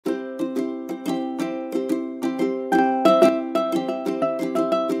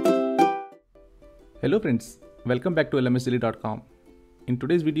Hello friends, welcome back to lmsdaily.com. In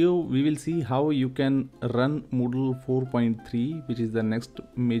today's video, we will see how you can run Moodle 4.3, which is the next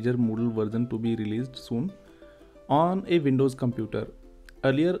major Moodle version to be released soon, on a Windows computer.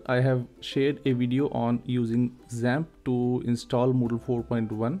 Earlier, I have shared a video on using XAMPP to install Moodle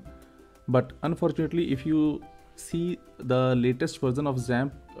 4.1, but unfortunately, if you see the latest version of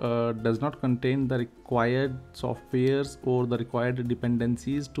XAMPP does not contain the required softwares or the required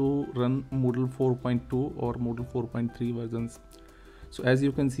dependencies to run Moodle 4.2 or Moodle 4.3 versions. So as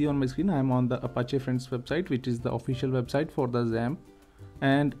you can see on my screen, I am on the Apache Friends website, which is the official website for the XAMPP.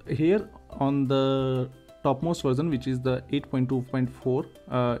 And here on the topmost version, which is the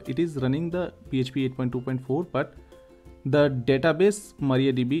 8.2.4, it is running the PHP 8.2.4, but the database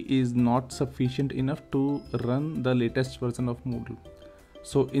MariaDB is not sufficient enough to run the latest version of Moodle.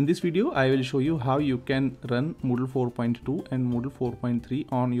 So in this video, I will show you how you can run Moodle 4.2 and Moodle 4.3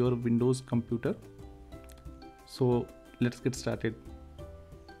 on your Windows computer. So let's get started.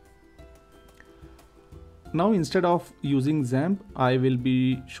 Now, instead of using XAMPP, I will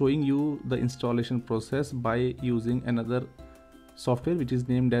be showing you the installation process by using another software which is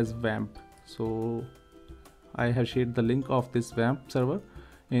named as WAMP. So I have shared the link of this WAMP server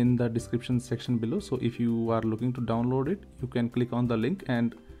in the description section below. So if you are looking to download it, you can click on the link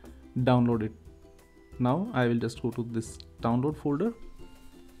and download it. Now I will just go to this download folder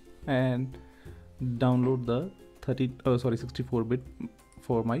and download the 64-bit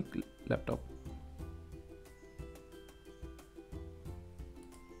for my laptop.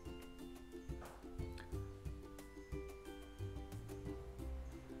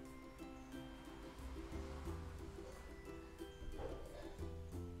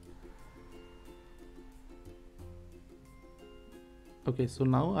 Okay, so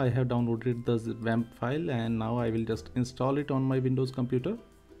now I have downloaded the WAMP file and now I will just install it on my Windows computer.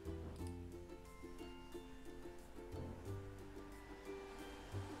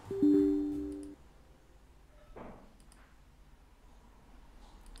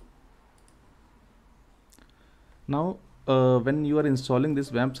 Now, when you are installing this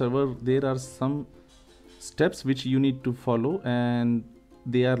WAMP server, there are some steps which you need to follow and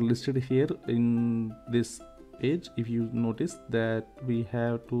they are listed here in this page. If you notice that we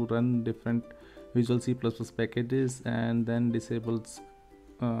have to run different Visual C++ packages and then disable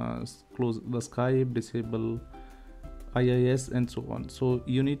close the Skype, disable IIS and so on. So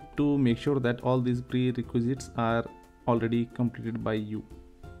you need to make sure that all these prerequisites are already completed by you.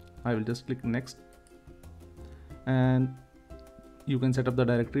 I will just click next and you can set up the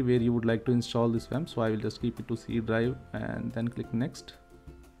directory where you would like to install this WAMP. So I will just keep it to C drive and then click next.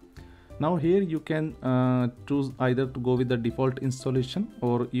 Now here you can choose either to go with the default installation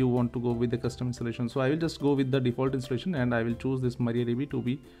or you want to go with the custom installation. So I will just go with the default installation and I will choose this MariaDB to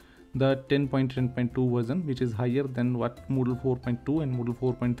be the 10.10.2 version, which is higher than what Moodle 4.2 and Moodle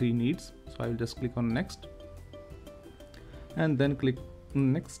 4.3 needs. So I will just click on next and then click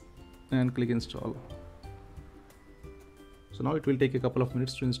next and click install. So now it will take a couple of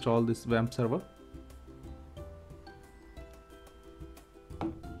minutes to install this WAMP server.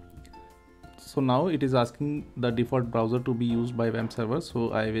 So now it is asking the default browser to be used by WAMP server.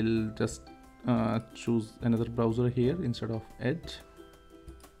 So I will just choose another browser here instead of Edge.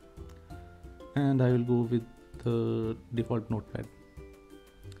 And I will go with the default Notepad.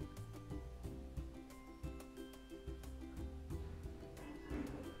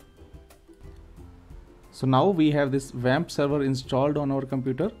 So now we have this WAMP server installed on our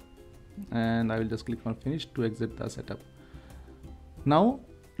computer and I will just click on finish to exit the setup. Now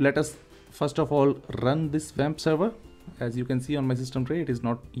let us first of all run this WAMP server. As you can see on my system tray, it is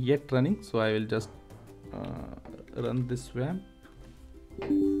not yet running. So I will just run this WAMP.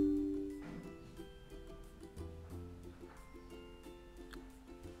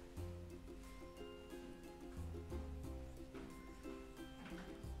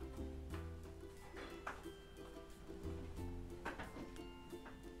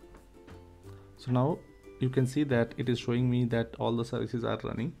 So now you can see that it is showing me that all the services are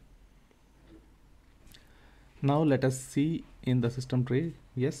running. Now let us see in the system tray.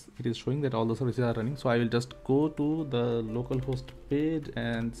 Yes, it is showing that all the services are running. So I will just go to the localhost page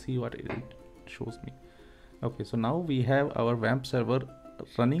and see what it shows me. Okay, so now we have our WAMP server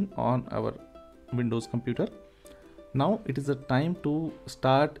running on our Windows computer. Now it is the time to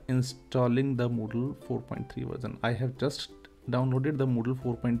start installing the Moodle 4.3 version. I have just downloaded the Moodle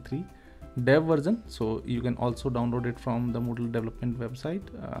 4.3 dev version. So you can also download it from the Moodle development website.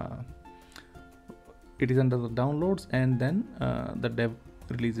 It is under the downloads and then the dev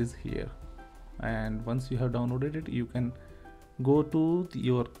release is here. And once you have downloaded it, you can go to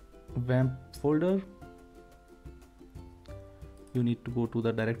your WAMP folder, you need to go to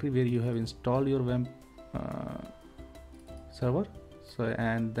the directory where you have installed your WAMP server. So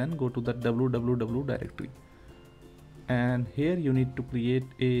and then go to the www directory, and here you need to create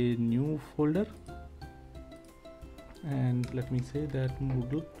a new folder, and let me say that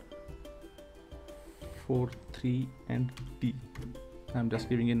Moodle 4.3 and D. I'm just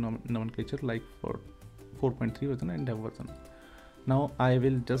giving a nomenclature like for 4.3 version and dev version. Now I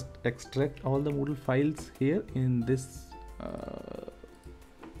will just extract all the Moodle files here in this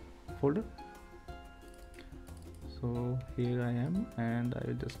folder. So here I am, and I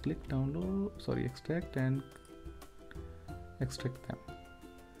will just click extract and extract them.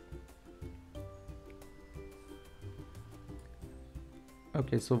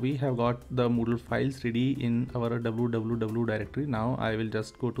 Okay, so we have got the Moodle files ready in our www directory. Now I will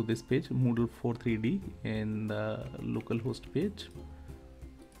just go to this page, Moodle 4.3D, in the localhost page.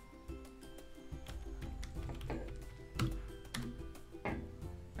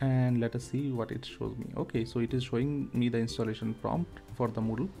 And let us see what it shows me. Okay, so it is showing me the installation prompt for the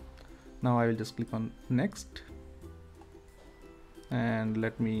Moodle. Now I will just click on next, and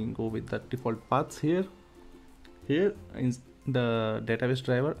let me go with the default paths here. Here in the database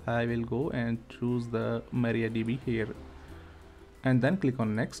driver, I will go and choose the MariaDB here, and then click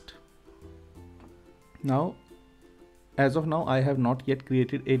on next. Now, as of now, I have not yet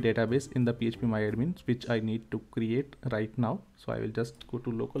created a database in the phpMyAdmin, which I need to create right now. So I will just go to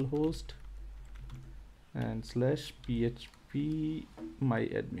localhost and /phpMyAdmin.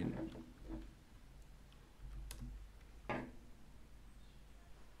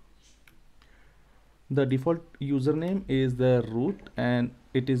 The default username is the root, and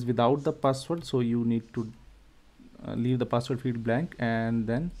it is without the password, so you need to leave the password field blank, and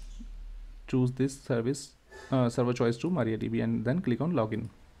then choose this server choice to MariaDB, and then click on login.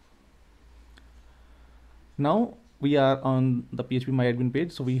 Now we are on the phpMyAdmin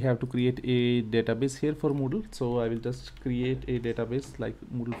page, so we have to create a database here for Moodle. So I will just create a database like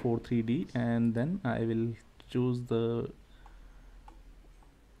Moodle 4.3D, and then I will choose the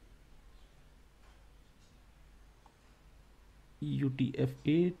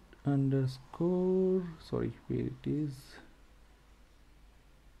UTF-8 underscore, sorry, where it is.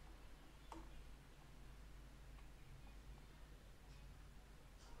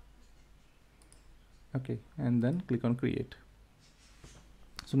 Okay, and then click on create.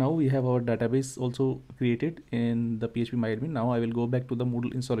 So now we have our database also created in the phpMyAdmin. Now I will go back to the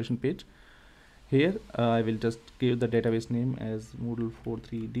Moodle installation page. Here I will just give the database name as Moodle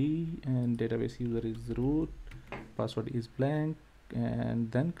 4.3D, and database user is root, password is blank,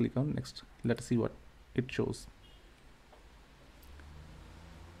 and then click on next. Let's see what it shows.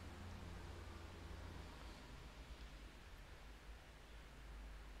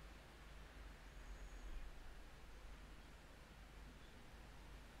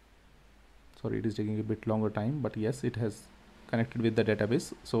 Sorry, it is taking a bit longer time, but yes, it has connected with the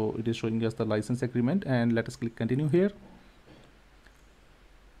database. So it is showing us the license agreement, and let us click continue here.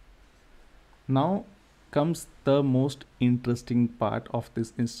 Now comes the most interesting part of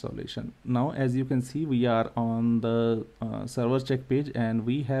this installation. Now, as you can see, we are on the server check page, and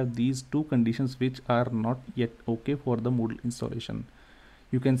we have these two conditions which are not yet okay for the Moodle installation.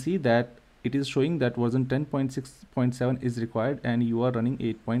 You can see that it is showing that version 10.6.7 is required, and you are running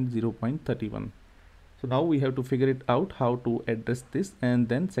 8.0.31. So now we have to figure it out how to address this, and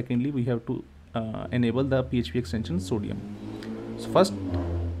then secondly we have to enable the PHP extension Sodium.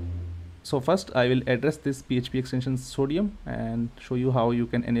 So first I will address this PHP extension Sodium and show you how you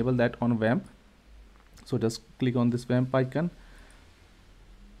can enable that on WAMP. So just click on this WAMP icon,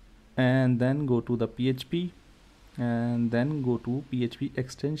 and then go to the PHP, and then go to PHP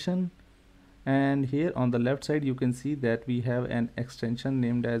extension, and here on the left side you can see that we have an extension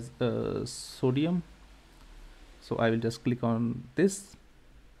named as Sodium. So I will just click on this,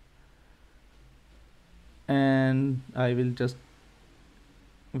 and I will just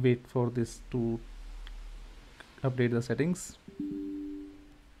wait for this to update the settings.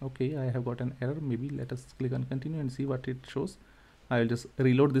 Okay, I have got an error. Maybe let us click on continue and see what it shows. I will just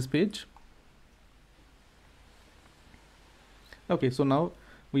reload this page. Okay, so now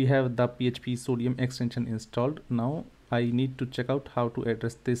we have the PHP Sodium extension installed. Now I need to check out how to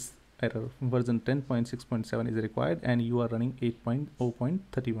address this error. Version 10.6.7 is required, and you are running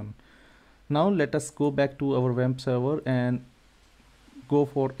 8.0.31. Now let us go back to our WAMP server and go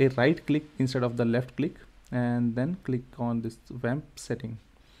for a right click instead of the left click, and then click on this WAMP setting.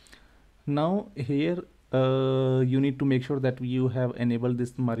 Now here you need to make sure that you have enabled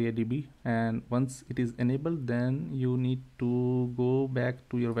this MariaDB, and once it is enabled, then you need to go back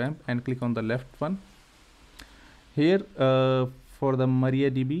to your WAMP and click on the left one. Here for the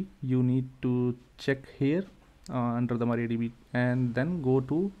MariaDB, you need to check here under the MariaDB, and then go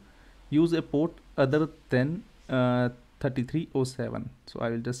to use a port other than 3307. So I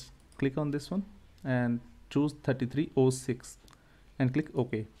will just click on this one and choose 3306 and click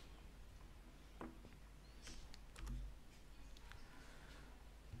OK.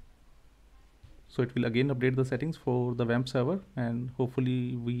 So it will again update the settings for the WAMP server, and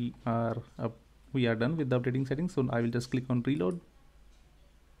hopefully we are done with the updating settings. So I will just click on reload,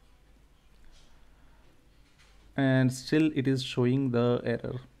 and still it is showing the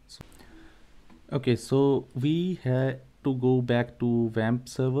error. Okay, so we had to go back to WAMP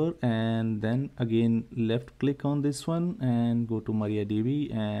server, and then again left click on this one and go to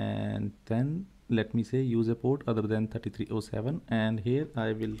MariaDB, and then let me say use a port other than 3307, and here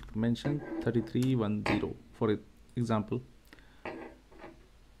I will mention 3310 for example.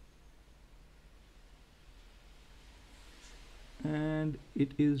 And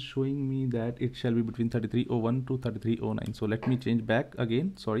it is showing me that it shall be between 3301 to 3309. So let me change back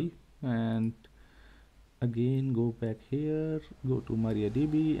again, sorry, and again go back here, go to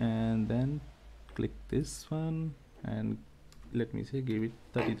MariaDB, and then click this one, and let me say give it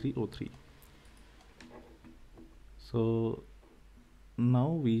 3303. So now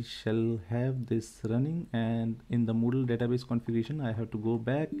we shall have this running, and in the Moodle database configuration I have to go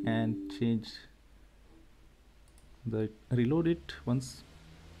back and change the reload it once.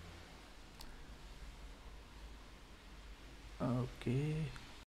 Okay,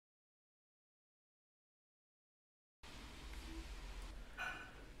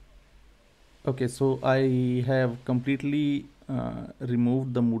 okay, so I have completely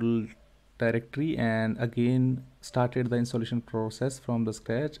removed the Moodle directory and again started the installation process from the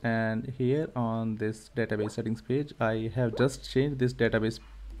scratch, and here on this database settings page I have just changed this database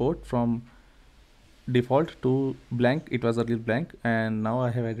port from default to blank. It was earlier blank, and now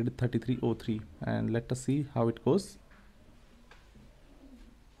I have added 3303, and let us see how it goes.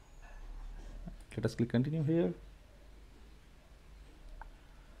 Let us click continue here.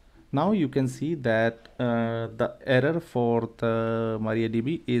 Now you can see that the error for the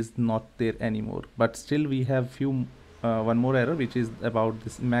MariaDB is not there anymore, but still we have one more error, which is about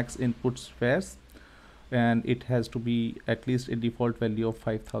this max input spares, and it has to be at least a default value of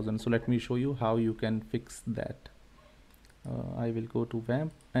 5000. So let me show you how you can fix that. I will go to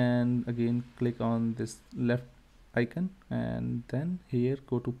WAMP and again click on this left icon, and then here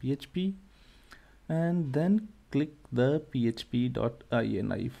go to PHP, and then click the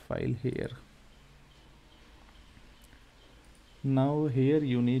php.ini file here. Now here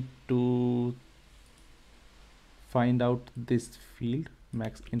you need to find out this field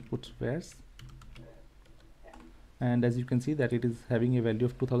max input spares, and as you can see that it is having a value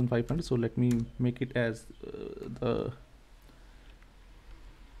of 2500. So let me make it as the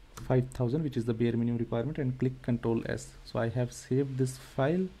 5000, which is the bare minimum requirement, and click Ctrl S. So I have saved this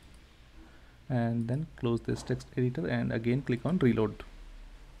file, and then close this text editor and again click on reload.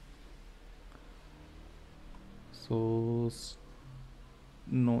 So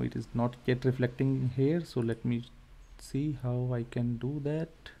no, it is not yet reflecting here, so let me see how I can do that.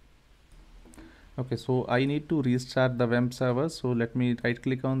 Okay, so I need to restart the WAMP server, so let me right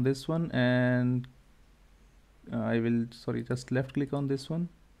click on this one, and I will just left click on this one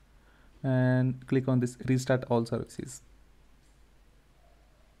and click on this restart all services,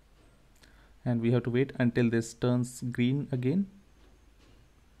 and we have to wait until this turns green again.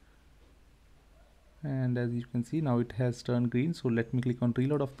 And as you can see, now it has turned green, so let me click on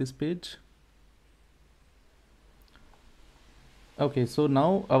reload of this page. Okay, so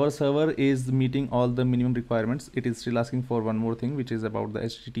now our server is meeting all the minimum requirements. It is still asking for one more thing, which is about the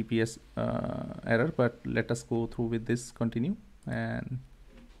HTTPS error, but let us go through with this, continue, and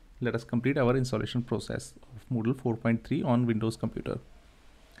let us complete our installation process of Moodle 4.3 on Windows computer.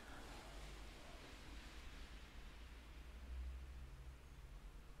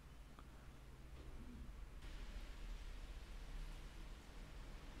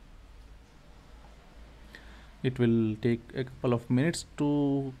 It will take a couple of minutes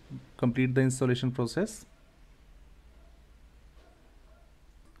to complete the installation process.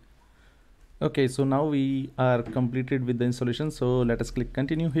 Okay, so now we are completed with the installation, so let us click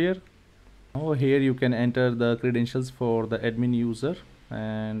continue here. Now here you can enter the credentials for the admin user,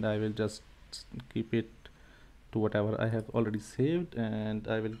 and I will just keep it to whatever I have already saved, and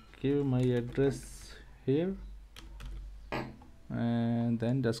I will give my address here, and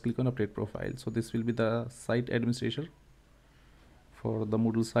then just click on update profile. So this will be the site administrator for the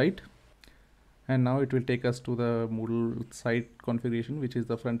Moodle site, and now it will take us to the Moodle site configuration, which is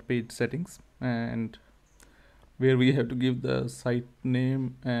the front page settings, and where we have to give the site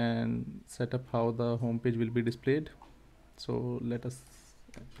name and set up how the home page will be displayed. So let us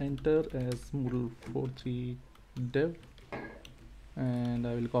enter as Moodle 4.3 dev, and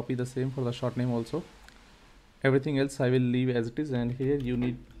I will copy the same for the short name also. Everything else I will leave as it is, and here you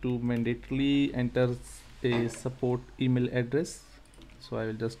need to mandatorily enter a support email address. So I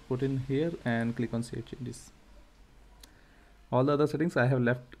will just put in here and click on save changes. All the other settings I have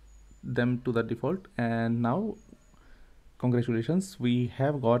left them to the default, and now congratulations, we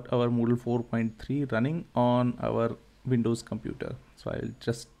have got our Moodle 4.3 running on our Windows computer. So I will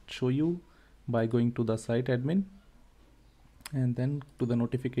just show you by going to the site admin and then to the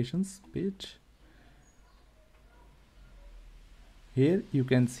notifications page. Here you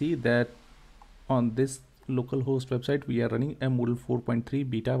can see that on this localhost website we are running a Moodle 4.3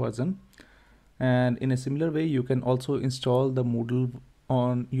 beta version, and in a similar way you can also install the Moodle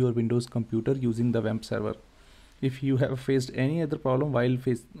on your Windows computer using the WAMP server. If you have faced any other problem while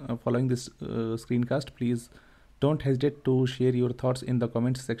following this screencast, please don't hesitate to share your thoughts in the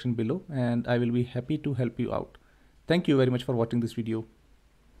comments section below, and I will be happy to help you out. Thank you very much for watching this video.